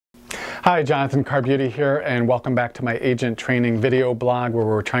Hi, Jonathan Carbutti here, and welcome back to my agent training video blog where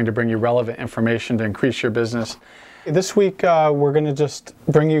we're trying to bring you relevant information to increase your business. This week we're going to just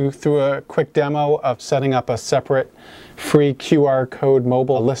bring you through a quick demo of setting up a separate free QR code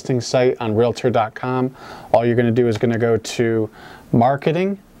mobile listing site on Realtor.com. All you're going to do is going to go to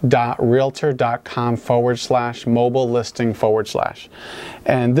marketing.realtor.com/mobile listing/.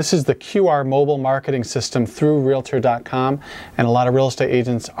 And this is the QR mobile marketing system through Realtor.com, and a lot of real estate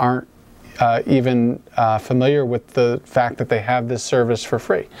agents aren't even familiar with the fact that they have this service for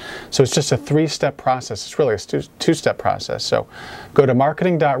free. So it's just a three-step process. It's really a two-step process. So go to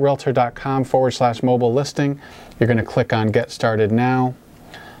marketing.realtor.com/mobile listing. You're going to click on Get Started Now.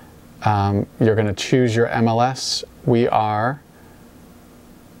 You're going to choose your MLS. We are,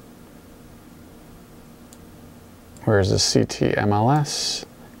 where is the CT MLS?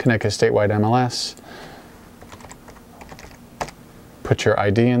 Connecticut Statewide MLS. Put your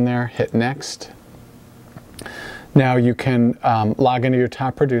ID in there, hit Next. Now you can log into your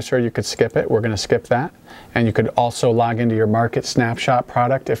top producer. You could skip it. We're going to skip that. And you could also log into your Market Snapshot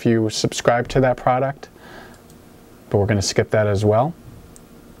product if you subscribe to that product. But we're going to skip that as well.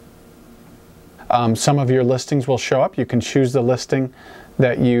 Some of your listings will show up. You can choose the listing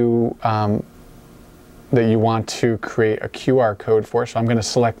that you want to create a QR code for. So I'm going to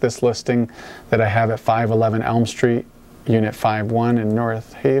select this listing that I have at 511 Elm Street, Unit 5-1 in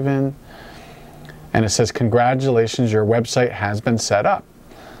North Haven, and it says, congratulations, your website has been set up.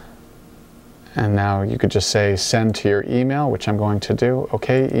 And now you could just say send to your email, which I'm going to do.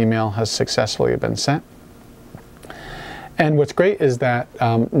 Okay, email has successfully been sent. And what's great is that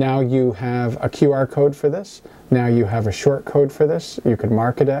now you have a QR code for this. Now you have a short code for this. You could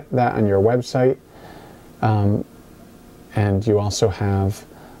market that on your website. And you also have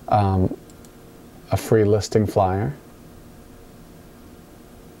a free listing flyer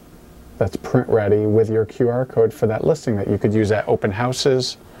that's print ready with your QR code for that listing that you could use at open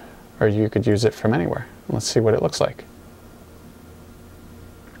houses, or you could use it from anywhere. Let's see what it looks like.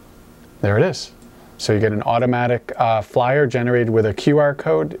 There it is. So you get an automatic flyer generated with a QR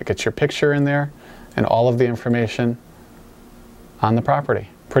code. It gets your picture in there and all of the information on the property.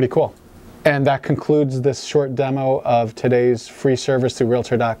 Pretty cool. And that concludes this short demo of today's free service through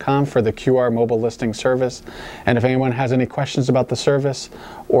Realtor.com for the QR mobile listing service. And if anyone has any questions about the service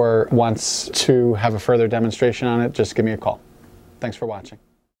or wants to have a further demonstration on it, just give me a call. Thanks for watching.